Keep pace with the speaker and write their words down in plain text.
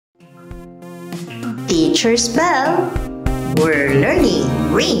Teacher's bell. We're learning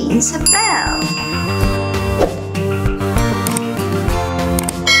rings a bell.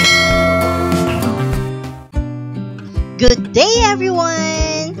 Good day,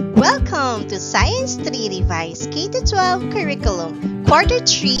 everyone! Welcome to Science 3 Revised K-12 Curriculum Quarter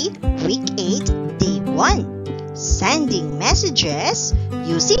 3, Week 8, Day 1. Sending messages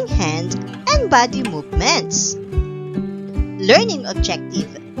using hand and body movements. Learning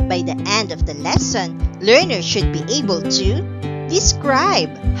objective. By the end of the lesson, learners should be able to describe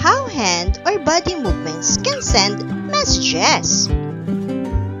how hand or body movements can send messages.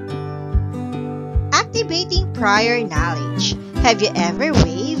 Activating prior knowledge. Have you ever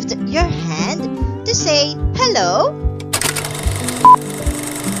waved your hand to say hello?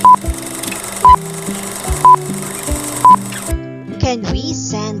 Can we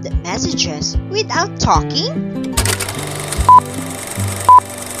send messages without talking?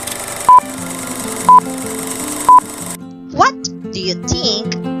 What do you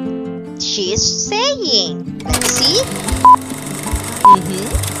think she's saying? Let's see.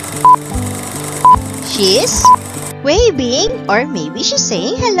 She's waving, or maybe she's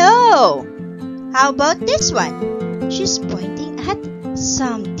saying hello. How about this one? She's pointing at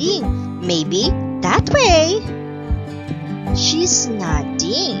something. Maybe that way. She's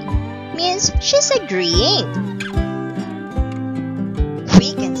nodding. Means she's agreeing.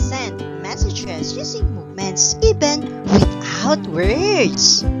 We can send messages using movements even without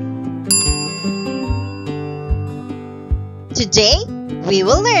words. Today, we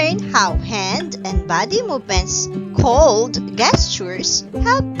will learn how hand and body movements, called gestures,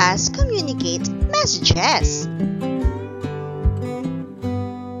 help us communicate messages.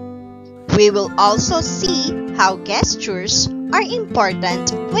 We will also see how gestures are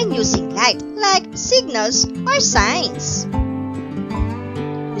important when using light, like signals or signs.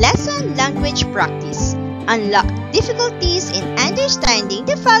 Lesson language practice. Unlock difficulties in understanding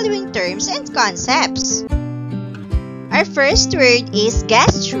the following terms and concepts. Our first word is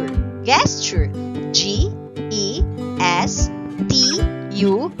gesture. Gesture.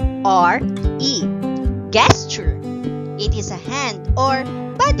 G-E-S-T-U-R-E. Gesture. It is a hand or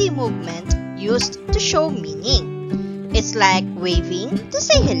body movement used to show meaning. It's like waving to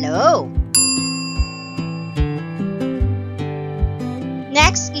say hello.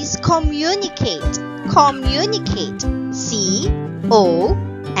 Next is communicate. Communicate.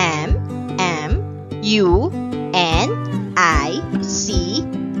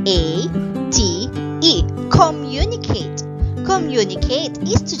 C-O-M-M-U-N-I-C-A-T-E. Communicate. Communicate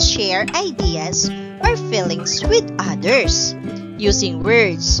is to share ideas or feelings with others using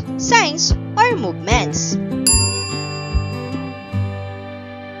words, signs, or movements.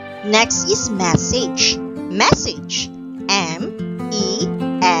 Next is message. Message.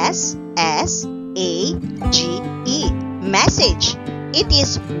 M-E-S-S-A-G-E. Message. It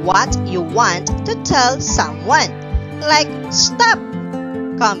is what you want to tell someone, like stop,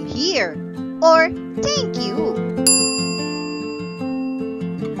 come here, or thank you.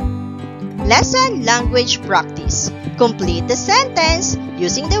 Lesson language practice. Complete the sentence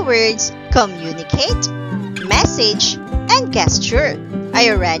using the words communicate, message, and gesture. Are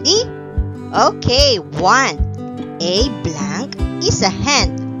you ready? Okay, 1. A blank is a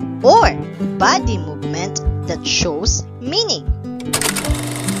hand or body movement that shows meaning.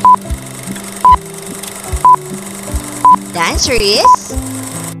 The answer is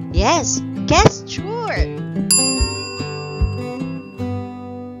yes, gesture.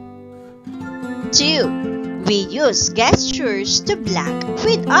 2. We use gestures to blank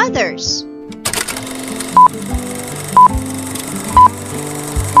with others.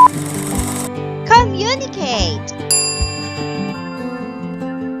 Communicate.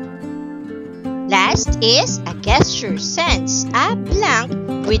 Last is a gesture sends a blank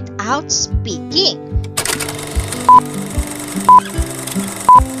without speaking.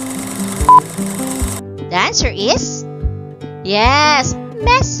 The answer is yes,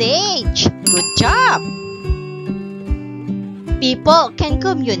 message. Good job. People can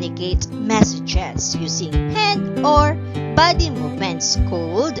communicate messages using hand or body movements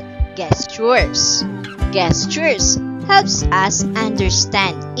called gestures. Gestures helps us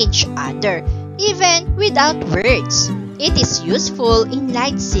understand each other even without words. It is useful in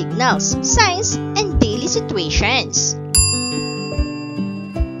light signals, signs, and daily situations.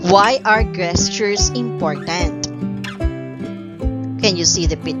 Why are gestures important? Can you see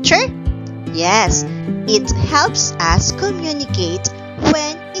the picture? Yes, it helps us communicate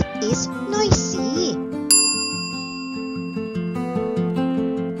when it is noisy.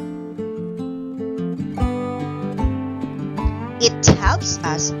 It helps helps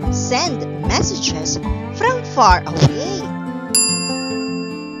us send messages from far away.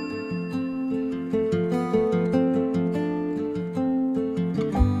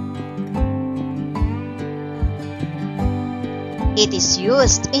 It is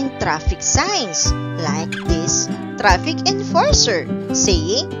used in traffic signs like this traffic enforcer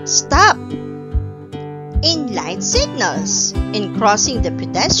saying stop, in light signals, in crossing the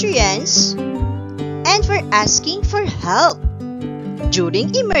pedestrians, and for asking for help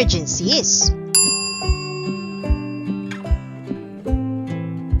during emergencies.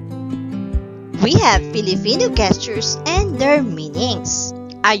 We have Filipino gestures and their meanings.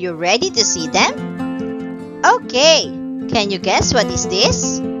 Are you ready to see them? Okay. Can you guess what is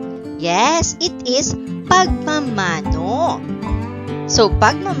this? Yes, it is pagmamano. So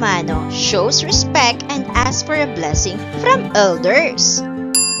pagmamano shows respect and asks for a blessing from elders.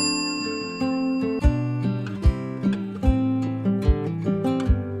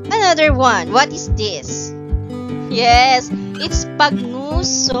 Another one, what is this? Yes, it's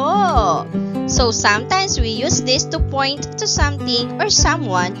pagnuso. So sometimes we use this to point to something or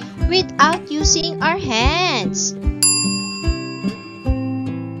someone without using our hands.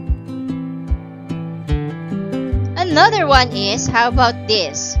 Another one is, how about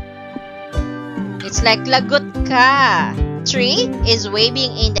this? It's like lagot ka. 3 is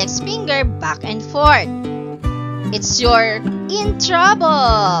waving index finger back and forth. It's your in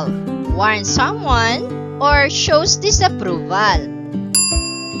trouble, warn someone, or shows disapproval.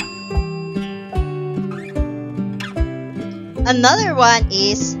 Another one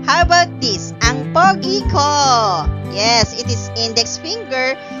is, how about this? Ang pogi ko. Yes, it is index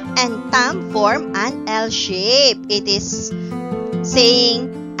finger and thumb form an L shape. It is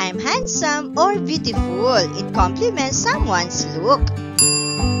saying, I'm handsome or beautiful. It complements someone's look.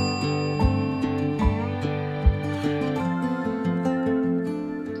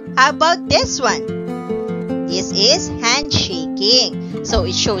 How about this one? This is handshaking. So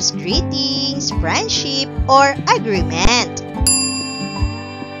it shows greetings, friendship, or agreement.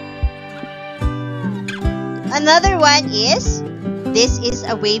 Another one is, this is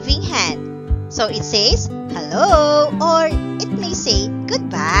a waving hand. So it says hello, or it may say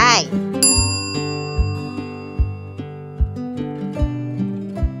goodbye.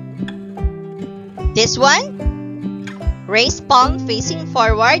 This one, raise palm facing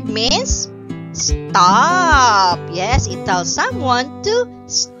forward means stop. Yes, it tells someone to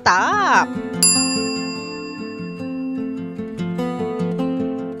stop.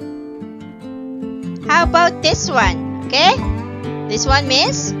 How about this one? Okay? This one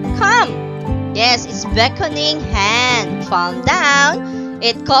means come. Yes, it's beckoning hand. Palm down.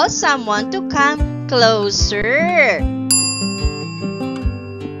 It calls someone to come closer.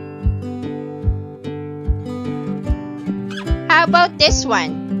 How about this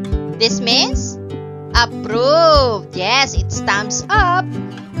one? This means approved. Yes, it's thumbs up,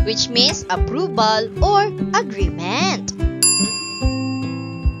 which means approval or agreement.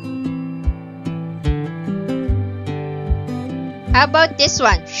 How about this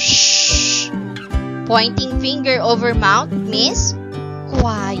one? Shh. Pointing finger over mouth means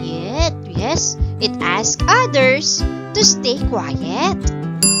quiet. Yes, it asks others to stay quiet.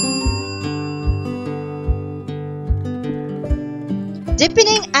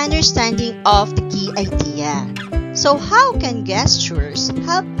 Deepening understanding of the key idea. So how can gestures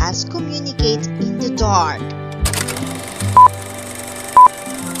help us communicate in the dark?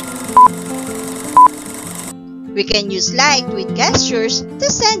 We can use light with gestures to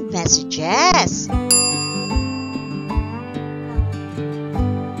send messages.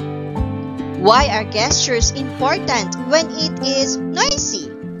 Why are gestures important when it is noisy?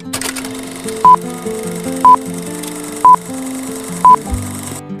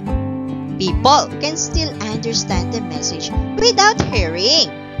 People can still understand the message without hearing.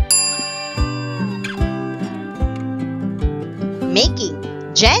 Making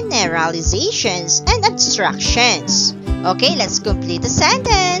generalizations and abstractions. Okay, let's complete the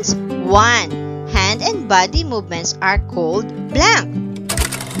sentence. 1. Hand and body movements are called blank.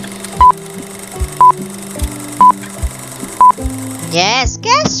 Yes,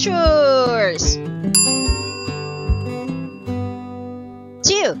 gestures.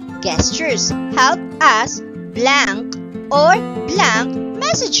 2. Gestures help us blank or blank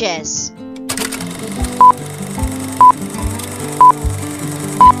messages.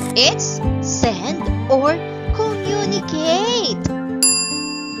 It's send or communicate.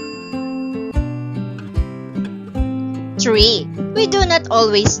 3. We do not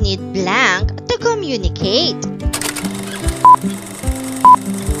always need blank to communicate.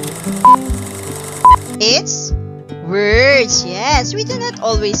 It's Words, yes. We do not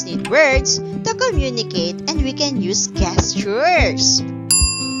always need words to communicate, and we can use gestures.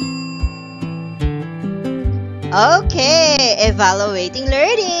 Okay, evaluating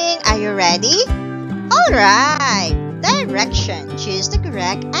learning. Are you ready? Alright. Direction. Choose the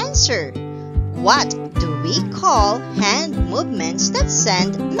correct answer. What do we call hand movements that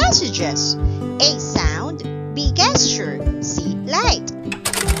send messages? A. Sound. B. Gesture. C. Light.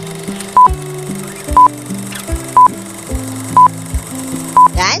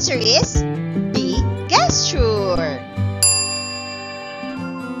 The answer is B. Gesture.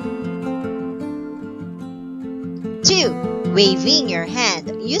 2. Waving your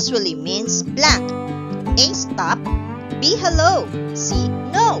hand usually means blank. A. Stop. B. Hello. C.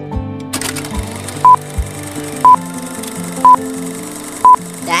 No.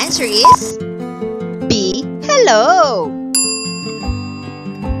 The answer is B. Hello.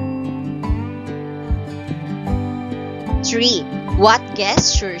 3. What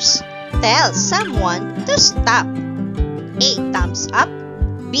gestures tell someone to stop? A. Thumbs up.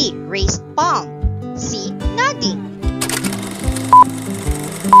 B. Raised palm. C. Nodding.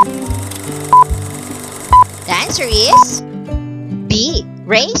 The answer is B.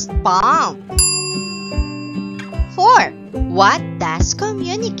 Raised palm. 4. What does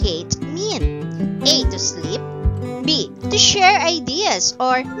communicate mean? A. To sleep. B. To share ideas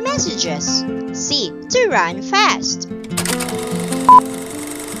or messages. C. To run fast.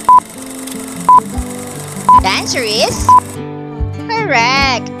 The answer is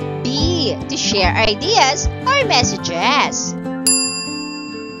correct. B. To share ideas or messages.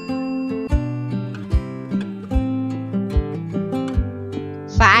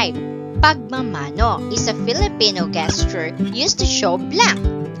 5. Pagmamano is a Filipino gesture used to show blank.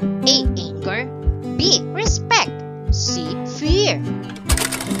 A. Anger. B. Respect. C. Fear.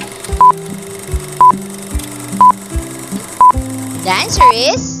 The answer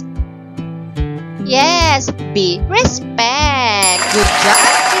is yes, B. Respect. Good job,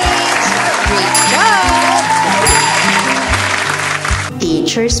 kids. Great job.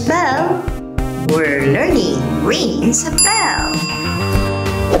 Teacher's bell. We're learning rings a bell.